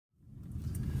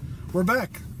We're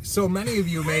back. So many of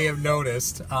you may have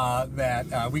noticed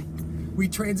that we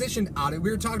transitioned out of, we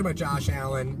were talking about Josh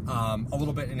Allen a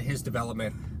little bit in his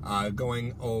development,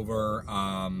 going over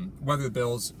whether the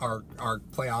Bills are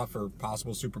playoff or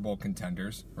possible Super Bowl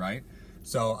contenders, right?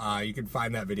 So you can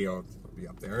find that video. It'll be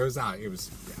up there. It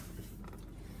was yeah.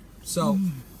 So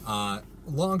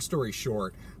long story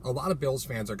short, a lot of Bills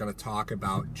fans are going to talk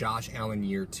about Josh Allen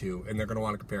year 2, and they're going to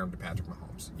want to compare him to Patrick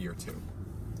Mahomes year 2.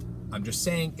 I'm just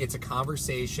saying it's a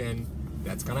conversation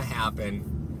that's going to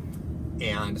happen,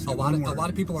 and a lot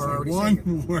of people are already saying it.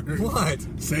 One word. What?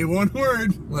 Say one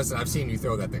word. Listen, I've seen you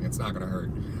throw that thing. It's not going to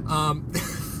hurt.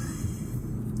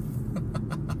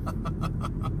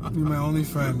 You're my only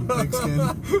friend, pigskin.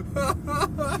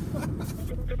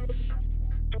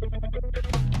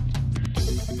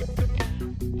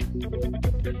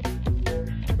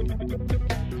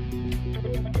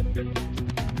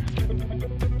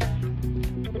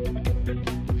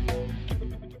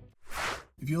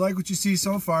 If you like what you see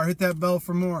so far, hit that bell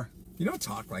for more. You don't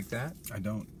talk like that. I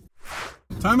don't.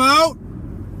 Time out!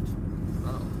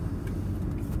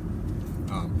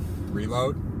 Oh.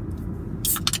 Reload.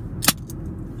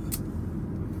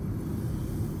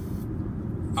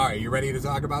 All right, you ready to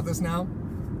talk about this now?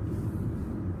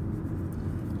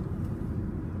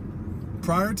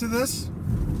 Prior to this,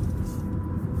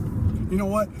 you know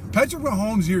what? Patrick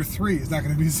Mahomes year 3 is not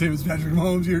going to be the same as Patrick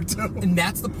Mahomes year 2. And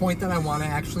that's the point that I want to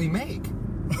actually make.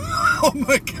 Oh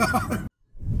my God.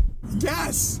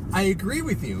 Yes, I agree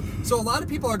with you. So a lot of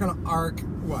people are going to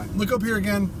what? Look up here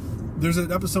again. There's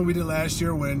an episode we did last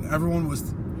year when everyone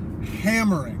was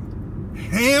hammering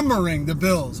the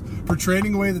Bills for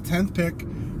trading away the 10th pick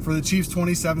for the Chiefs'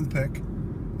 27th pick.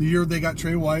 The year they got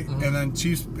Trey White, and then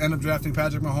Chiefs end up drafting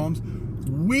Patrick Mahomes.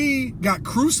 We got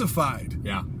crucified.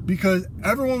 Yeah. Because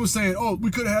everyone was saying, oh,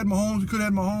 we could have had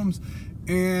Mahomes.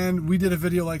 And we did a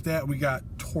video like that. We got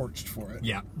torched for it.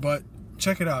 Yeah. But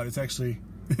check it out. It's actually...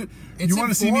 You want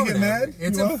to see me get mad?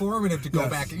 It's informative to go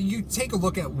back. You take a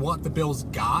look at what the Bills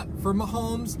got for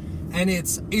Mahomes, and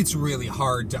it's really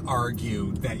hard to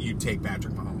argue that you take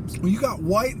Patrick Mahomes. Well, you got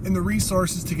White and the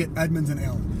resources to get Edmonds and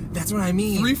Allen. That's what I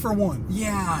mean. 3 for 1.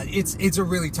 Yeah, it's a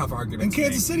really tough argument. And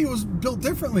Kansas City was built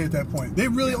differently at that point. They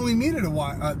really only needed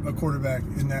a quarterback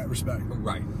in that respect.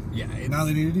 Right. Yeah. Now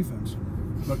they need a defense.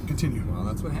 But continue. Well,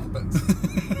 that's what happens.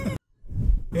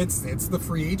 It's the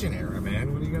free agent era,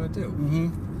 man. What are you going to do?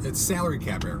 Mm-hmm. It's salary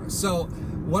cap era. So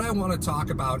what I want to talk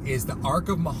about is the arc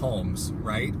of Mahomes,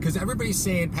 right? Because everybody's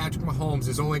saying Patrick Mahomes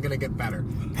is only going to get better.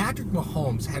 Patrick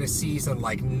Mahomes had a season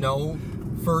like no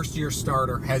first-year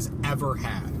starter has ever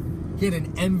had. He had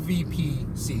an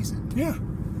MVP season. Yeah.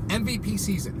 MVP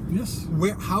season. Yes.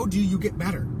 How do you get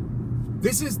better?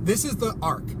 This is the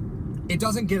arc. It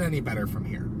doesn't get any better from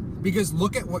here. Because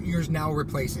look at what you're now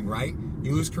replacing, right?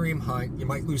 You lose Kareem Hunt. You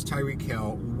might lose Tyreek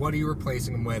Hill. What are you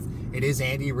replacing him with? It is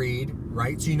Andy Reid,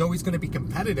 right? So you know he's going to be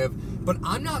competitive. But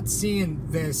I'm not seeing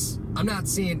this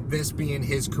being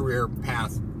his career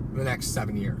path for the next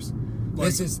 7 years. Like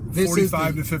this is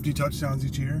 45 to 50 touchdowns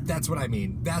each year. That's what I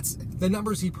mean. That's the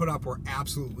numbers he put up were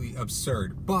absolutely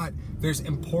absurd. But there's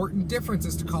important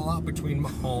differences to call out between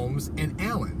Mahomes and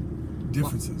Allen.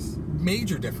 Differences. Well,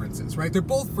 major differences, right? They're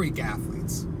both freak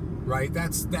athletes. Right,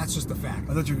 that's just the fact.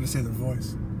 I thought you were going to say their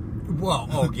voice. Well,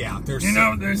 oh yeah, there's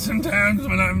there's some times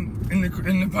when I'm in the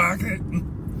pocket.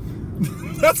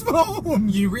 That's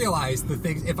Mahomes. You realize the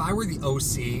things. If I were the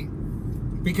OC,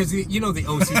 because the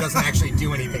OC doesn't actually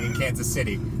do anything in Kansas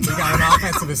City. We got an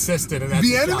offensive assistant, and that's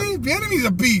the enemy's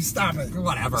a beast. Stop it.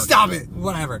 Whatever. Stop it.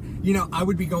 Whatever. I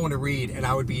would be going to Reid, and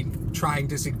I would be trying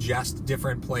to suggest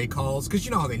different play calls, because you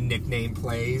know how they nickname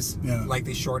plays, like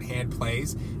the shorthand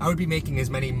plays. I would be making as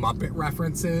many Muppet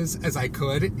references as I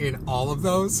could in all of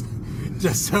those,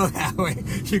 just so that way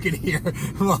you could hear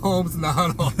Mahomes in the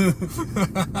huddle.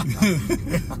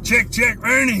 Check,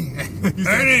 Ernie.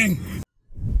 Ernie.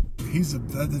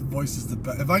 That voice is the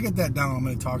best. If I get that down, I'm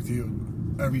going to talk to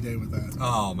you every day with that.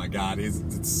 Oh my God,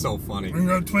 it's so funny. We're going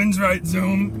to go twins right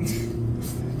zoom.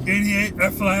 88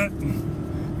 F flat.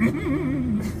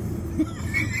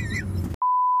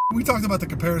 We talked about the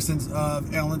comparisons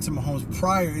of Allen to Mahomes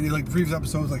prior in like the previous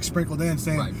episodes, like sprinkled in,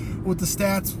 saying with the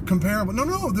stats comparable.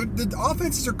 No, the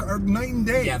offenses are night and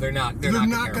day. Yeah, they're not. They're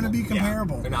not going to be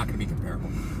comparable. Yeah, they're not going to be comparable.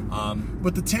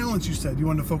 But the talents, you said you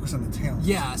wanted to focus on the talent.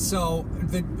 Yeah. So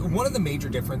one of the major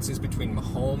differences between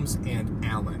Mahomes and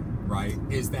Allen, right,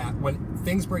 is that when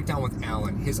things break down with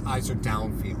Allen, his eyes are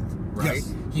downfield. Right?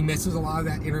 Yes. He misses a lot of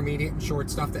that intermediate and short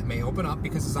stuff that may open up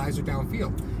because his eyes are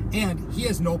downfield. And he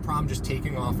has no problem just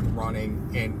taking off and running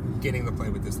and getting the play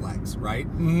with his legs, right?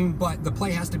 Mm-hmm. But the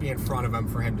play has to be in front of him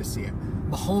for him to see it.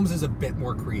 Mahomes is a bit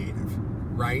more creative,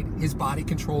 right? His body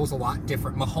control is a lot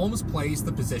different. Mahomes plays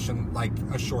the position like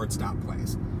a shortstop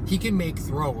plays. He can make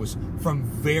throws from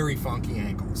very funky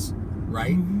angles,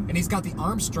 right? And he's got the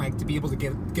arm strength to be able to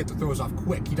get the throws off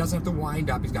quick. He doesn't have to wind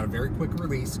up. He's got a very quick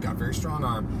release. He's got a very strong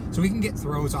arm. So he can get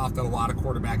throws off that a lot of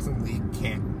quarterbacks in the league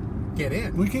can't get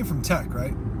in. We came from Tech,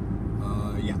 right?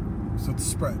 Yeah. So it's a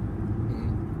spread.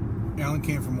 Allen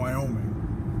came from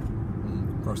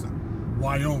Wyoming. Of course not.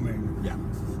 Wyoming. Yeah.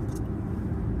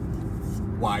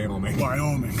 Wyoming.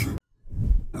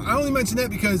 I only mention that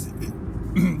because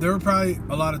there were probably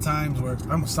a lot of times where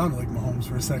I almost sounded like Mahomes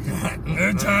for a second. There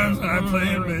are times when I played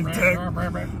him in Tech.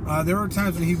 There were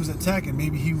times when he was at Tech and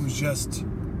maybe he was just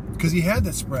because he had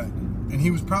that spread and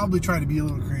he was probably trying to be a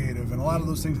little creative and a lot of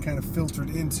those things kind of filtered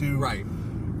into. Right.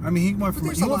 I mean, he went from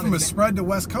a spread to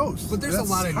West Coast. But there's That's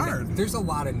a lot of hard. There's a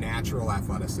lot of natural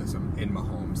athleticism in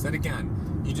Mahomes. That again,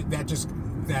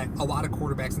 that a lot of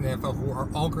quarterbacks in the NFL who are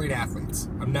all great athletes.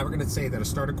 I'm never going to say that a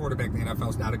starting quarterback in the NFL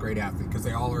is not a great athlete because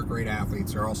they all are great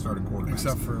athletes. They're all starting quarterbacks.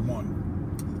 Except for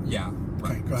one. Yeah.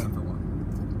 Right. Okay, go ahead. Except for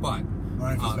one. But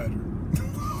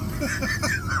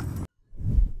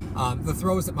the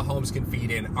throws that Mahomes can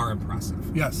feed in are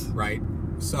impressive. Yes. Right.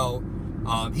 So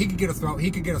he could get a throw.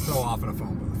 He could get a throw off in a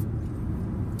phone booth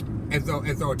and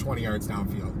throw it 20 yards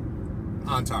downfield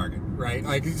on target. Right.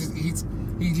 Like he's.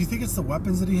 Do you think it's the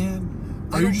weapons that he had?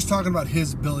 Or are you just talking about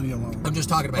his ability alone? I'm just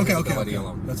talking about his ability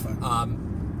alone. That's fine.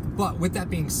 But with that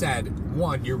being said,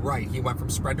 one, you're right. He went from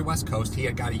spread to West Coast. He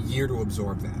had got a year to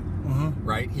absorb that.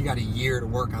 Right? He got a year to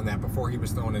work on that before he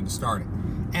was thrown into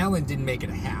starting. Allen didn't make it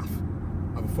a half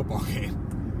of a football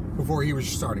game before he was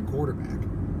starting quarterback.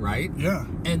 Right? Yeah.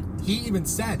 And he even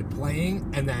said playing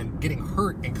and then getting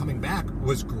hurt and coming back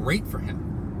was great for him.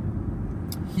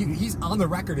 He's on the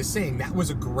record as saying that was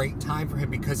a great time for him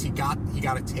because he got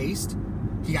a taste.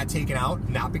 He got taken out,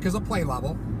 not because of play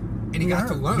level, and he got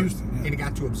to learn, and he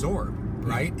got to absorb,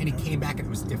 right? And he came back and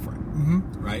it was different,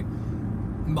 right?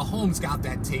 Mahomes got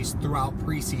that taste throughout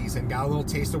preseason, got a little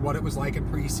taste of what it was like in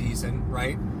preseason,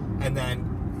 right? And then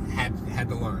had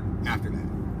to learn after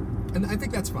that. And I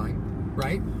think that's fine,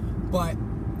 right? But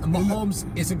Mahomes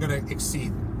isn't going to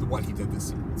exceed what he did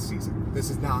this season. This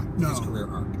is not his career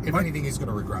arc. If anything, he's going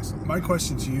to regress a little bit. My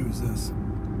question to you is this,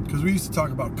 because we used to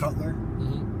talk about Cutler.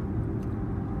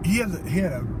 He had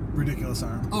a ridiculous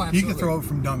arm. Oh, absolutely. He could throw it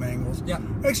from dumb angles. Yeah.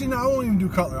 Actually, no, I won't even do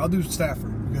Cutler. I'll do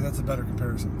Stafford because that's a better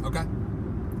comparison. Okay.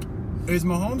 Is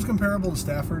Mahomes comparable to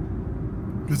Stafford?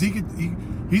 Because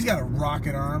he's got a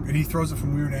rocket arm and he throws it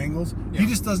from weird angles. Yeah. He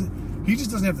just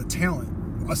doesn't have the talent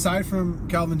aside from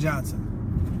Calvin Johnson.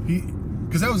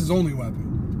 Because that was his only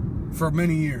weapon for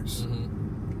many years.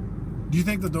 Do you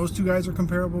think that those two guys are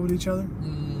comparable with each other?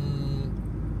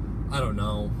 I don't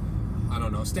know.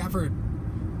 Stafford.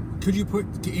 Could you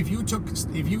if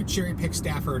you cherry pick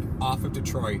Stafford off of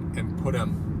Detroit and put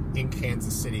him in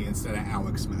Kansas City instead of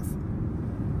Alex Smith?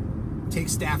 Take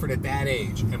Stafford at that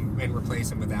age and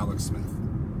replace him with Alex Smith,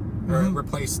 or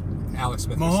replace Alex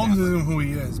Smith. Mahomes isn't who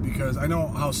he is because I know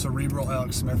how cerebral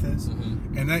Alex Smith is,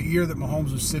 and that year that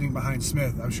Mahomes was sitting behind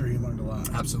Smith, I'm sure he learned a lot.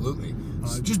 Absolutely.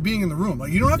 Just being in the room,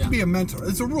 like you don't have to be a mentor.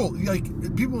 It's a rule.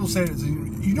 Like people will say,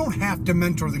 you don't have to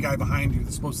mentor the guy behind you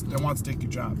that wants to take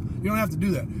your job. You don't have to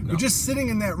do that. No. But just sitting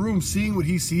in that room, seeing what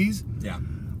he sees. Yeah.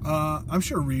 I'm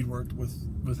sure Reed worked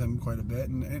with him quite a bit,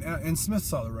 and Smith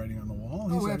saw the writing on the wall.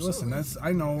 He's like, absolutely. listen,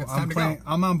 I know I'm playing.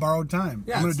 I'm on borrowed time.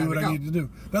 Yeah, I'm going to do what I need to do.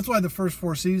 That's why the first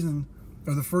four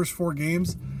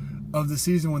games of the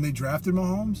season when they drafted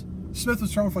Mahomes, Smith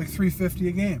was throwing for like 350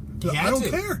 a game. I don't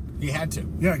care. He had to.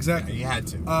 Yeah, exactly. Yeah, he had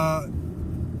to.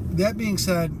 That being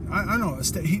said, I don't know.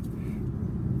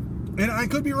 And I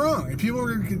could be wrong. If people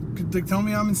could tell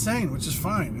me I'm insane, which is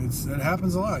fine. It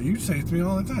happens a lot. You say it to me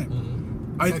all the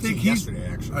time. I think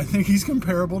he's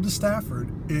comparable to Stafford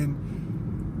in.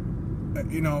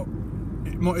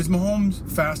 Is Mahomes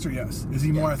faster? Yes. Is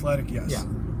he more athletic? Yes. Yeah.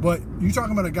 But you're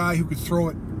talking about a guy who could throw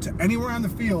it to anywhere on the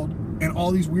field and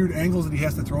all these weird angles that he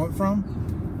has to throw it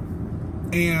from.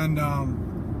 And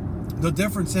the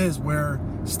difference is where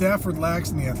Stafford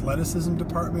lacks in the athleticism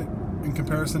department in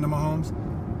comparison to Mahomes.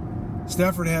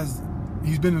 Stafford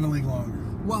he's been in the league longer.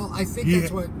 Well, I think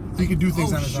that's what... He can do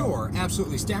things on his own. Sure,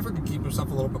 absolutely. Stafford can keep himself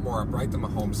a little bit more upright than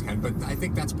Mahomes can, but I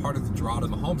think that's part of the draw to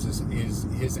Mahomes is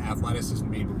his athleticism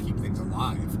being able to keep things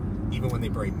alive, even when they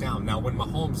break down. Now, when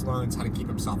Mahomes learns how to keep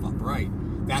himself upright,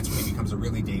 that's when he becomes a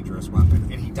really dangerous weapon,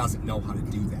 and he doesn't know how to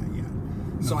do that yet.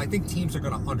 No. So I think teams are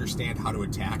going to understand how to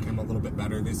attack him a little bit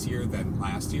better this year than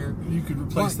last year. You could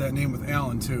replace that name with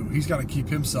Allen, too. He's got to keep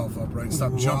himself upright,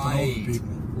 stop jumping over people.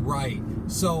 Right.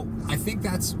 So I think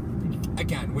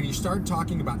again, when you start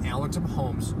talking about Allen to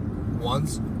Mahomes,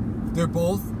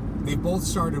 they both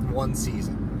started one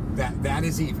season. That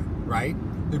is even, right?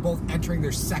 They're both entering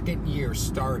their second year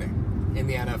starting in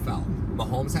the NFL.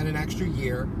 Mahomes had an extra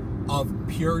year of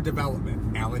pure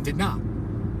development. Allen did not.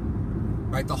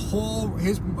 Right?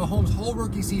 Mahomes' whole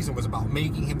rookie season was about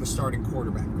making him the starting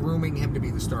quarterback, grooming him to be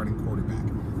the starting quarterback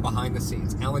behind the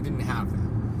scenes. Allen didn't have that.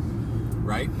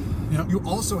 Right? Yep. You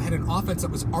also had an offense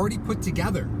that was already put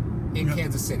together in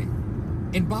Kansas City.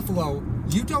 In Buffalo,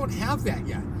 you don't have that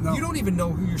yet. No. You don't even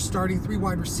know who your starting 3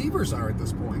 wide receivers are at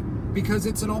this point because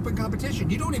it's an open competition.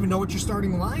 You don't even know what your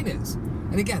starting line is.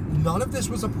 And again, none of this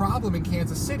was a problem in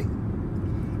Kansas City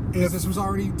because this was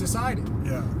already decided.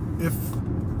 Yeah.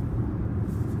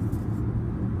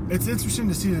 It's interesting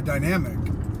to see the dynamic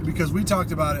because we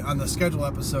talked about it on the schedule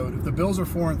episode. If the Bills are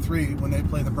 4-3 when they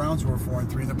play the Browns, who are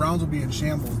 4-3, the Browns will be in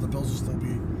shambles. The Bills will still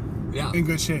be in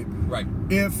good shape. Right.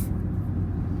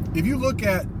 If you look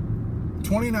at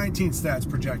 2019 stats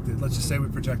projected, let's just say we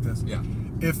project this. Yeah.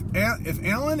 If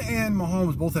Allen and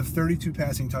Mahomes both have 32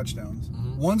 passing touchdowns,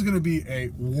 one's going to be a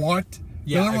what?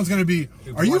 The other one's going to be,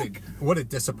 what a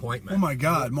disappointment. Oh my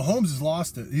God, Mahomes has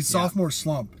lost it. He's sophomore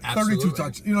slump. Absolutely. 32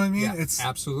 touchdowns. You know what I mean? Yeah,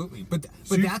 absolutely. But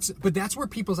that's where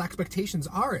people's expectations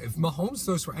are. If Mahomes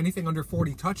throws for anything under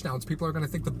 40 touchdowns, people are going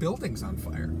to think the building's on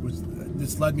fire.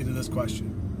 This led me to this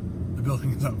question. The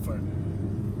building is on fire.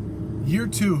 Year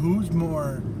 2, who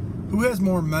has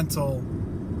more mental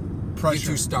pressure?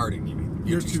 Year 2 starting, you mean?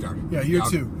 Year 2 starting. Yeah, year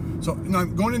 2. So now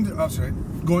I'm going into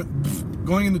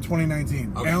going into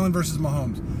 2019. Okay. Allen versus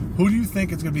Mahomes. Who do you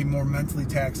think is going to be more mentally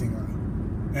taxing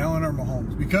on? Allen or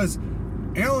Mahomes? Because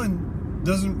Allen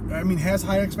has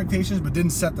high expectations but didn't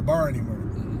set the bar anywhere.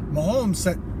 Mahomes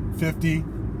set 50,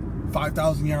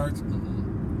 5,000 yards.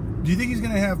 Do you think he's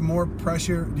going to have more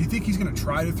pressure? Do you think he's going to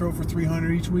try to throw for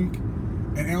 300 each week?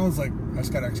 And Allen's like, I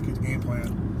just got to execute the game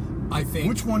plan. I think.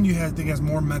 Which one do you think has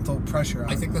more mental pressure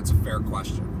on I think him? that's a fair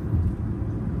question.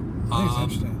 I think it's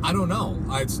interesting. I don't know.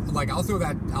 I'll throw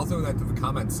that to the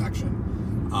comments section.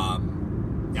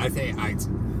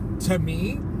 To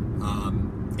me,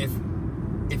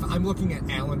 if I'm looking at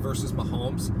Allen versus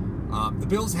Mahomes, the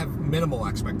Bills have minimal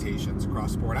expectations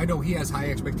across the board. I know he has high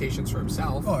expectations for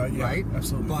himself, right?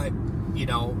 Absolutely. But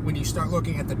when you start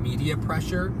looking at the media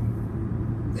pressure,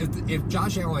 if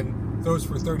Josh Allen throws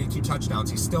for 32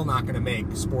 touchdowns, he's still not going to make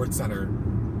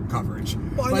SportsCenter coverage.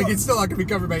 It's still not going to be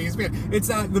covered by ESPN. It's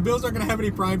not. The Bills aren't going to have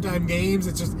any primetime games.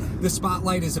 It's just the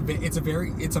spotlight is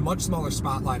it's a much smaller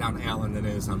spotlight on Allen than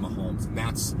it is on Mahomes,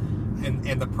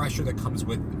 and the pressure that comes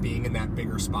with being in that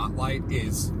bigger spotlight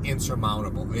is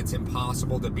insurmountable. It's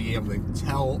impossible to be able to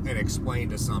tell and explain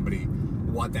to somebody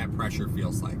what that pressure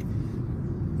feels like.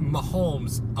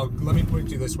 Mahomes, let me put it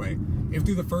to you this way: if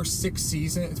through the first 6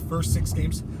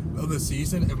 games of the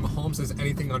season, if Mahomes has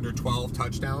anything under 12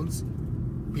 touchdowns,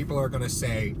 people are going to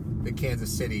say that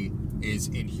Kansas City is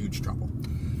in huge trouble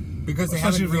because they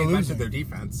haven't reinvented their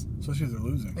defense. Especially if they're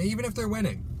losing. And even if they're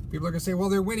winning, people are going to say, well,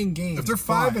 they're winning games. If they're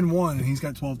 5-1 and he's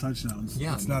got 12 touchdowns,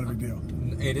 it's not a big deal.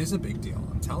 It is a big deal.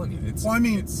 I'm telling you. It's not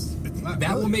that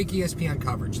really. Will make ESPN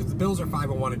coverage. If the Bills are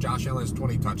 5-1 and Josh Allen has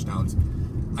 20 touchdowns,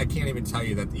 I can't even tell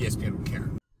you that ESPN will care.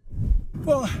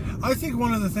 Well, I think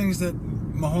one of the things that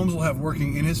Mahomes will have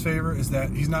working in his favor is that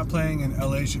he's not playing in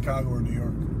LA, Chicago, or New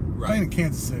York. Right. Playing in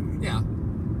Kansas City. Yeah.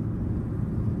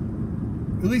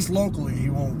 At least locally, he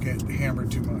won't get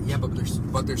hammered too much. Yeah, but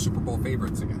they're Super Bowl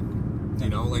favorites again.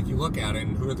 You look at it,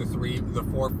 and who are the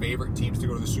 4 favorite teams to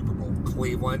go to the Super Bowl?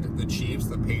 Cleveland, the Chiefs,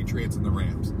 the Patriots, and the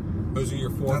Rams. Those are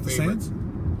your 4 Not favorites. The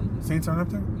Saints? Saints aren't up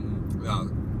there?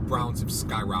 Browns have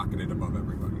skyrocketed above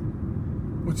everybody.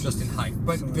 Which just in hype.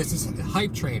 But so this is a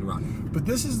hype train running. But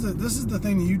this is the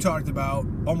thing that you talked about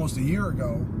almost a year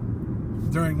ago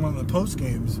during one of the post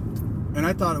games, and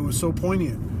I thought it was so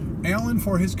poignant. Allen,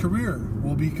 for his career,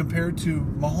 will be compared to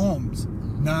Mahomes,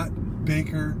 not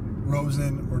Baker,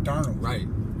 Rosen, or Darnold. Right.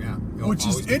 Yeah. Which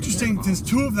is interesting since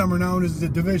 2 of them are now in the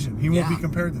division. He won't be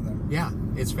compared to them. Yeah,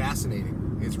 it's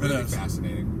fascinating. It's really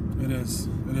fascinating. It is.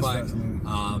 It is fascinating.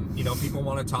 People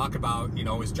want to talk about,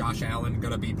 is Josh Allen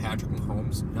going to be Patrick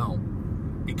Mahomes? No.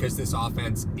 Because this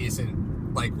offense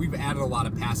isn't, we've added a lot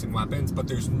of passing weapons, but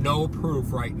there's no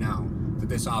proof right now that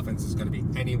this offense is going to be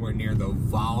anywhere near the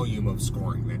volume of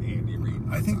scoring that Andy Reid.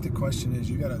 I think the question is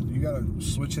you gotta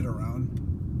switch it around.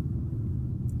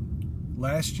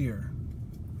 Last year,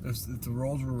 if the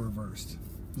roles were reversed,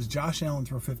 does Josh Allen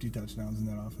throw 50 touchdowns in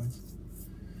that offense?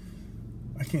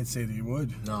 I can't say that he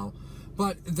would. No.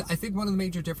 But I think one of the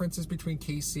major differences between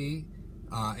KC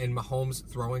and Mahomes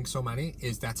throwing so many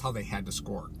is that's how they had to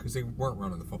score because they weren't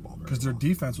running the football very because their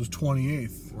defense was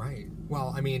 28th. Right.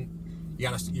 Well,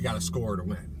 you gotta score to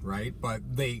win, right? But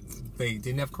they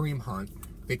didn't have Kareem Hunt.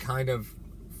 They kind of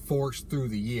forced through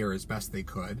the year as best they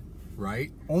could,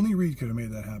 right? Only Reed could have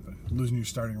made that happen, losing your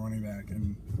starting running back.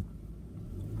 And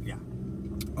yeah,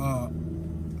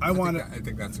 I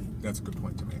think that's a good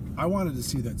point to make. I wanted to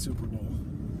see that Super Bowl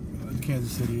in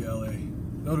Kansas City, LA.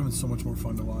 That would have been so much more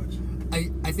fun to watch.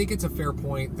 I think it's a fair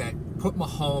point that put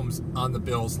Mahomes on the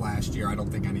Bills last year. I don't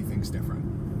think anything's different.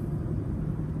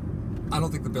 I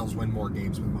don't think the Bills win more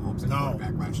games with Mahomes than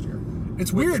quarterback last year.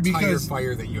 It's with weird the because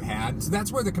fire that you had. So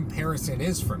that's where the comparison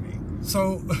is for me.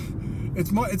 So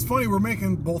it's funny we're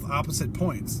making both opposite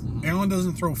points. Mm-hmm. Allen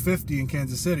doesn't throw 50 in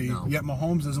Kansas City, yet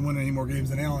Mahomes doesn't win any more games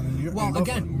than Allen. Well,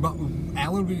 again,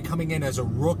 Allen would be coming in as a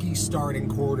rookie starting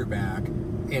quarterback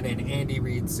in an Andy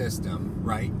Reid system,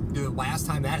 right? The last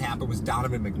time that happened was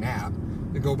Donovan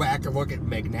McNabb. To go back and look at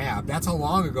McNabb, that's how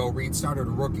long ago Reid started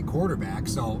a rookie quarterback.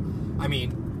 So, I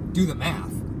mean, do the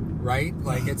math, right?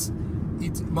 Like it's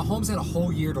Mahomes had a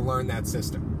whole year to learn that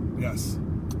system. Yes.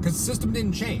 Because the system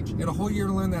didn't change. He had a whole year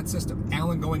to learn that system.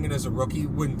 Allen going in as a rookie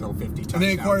wouldn't throw 50 touchdowns. And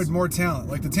they acquired more talent.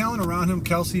 Like the talent around him,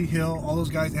 Kelsey, Hill, all those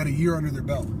guys had a year under their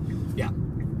belt. Yeah.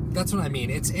 That's what I mean.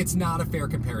 It's not a fair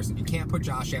comparison. You can't put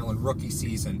Josh Allen rookie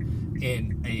season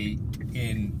in a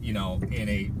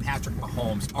Patrick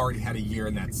Mahomes already had a year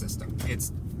in that system.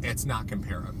 It's not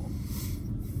comparable.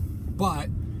 But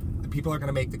people are going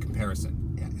to make the comparison.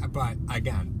 But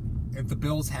again, if the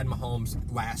Bills had Mahomes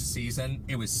last season,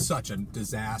 it was such a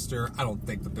disaster. I don't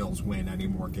think the Bills win any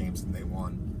more games than they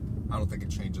won. I don't think it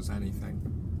changes anything.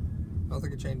 I don't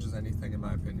think it changes anything, in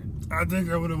my opinion. I think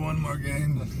I would have won more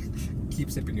games.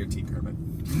 Keep sipping your tea, Kermit.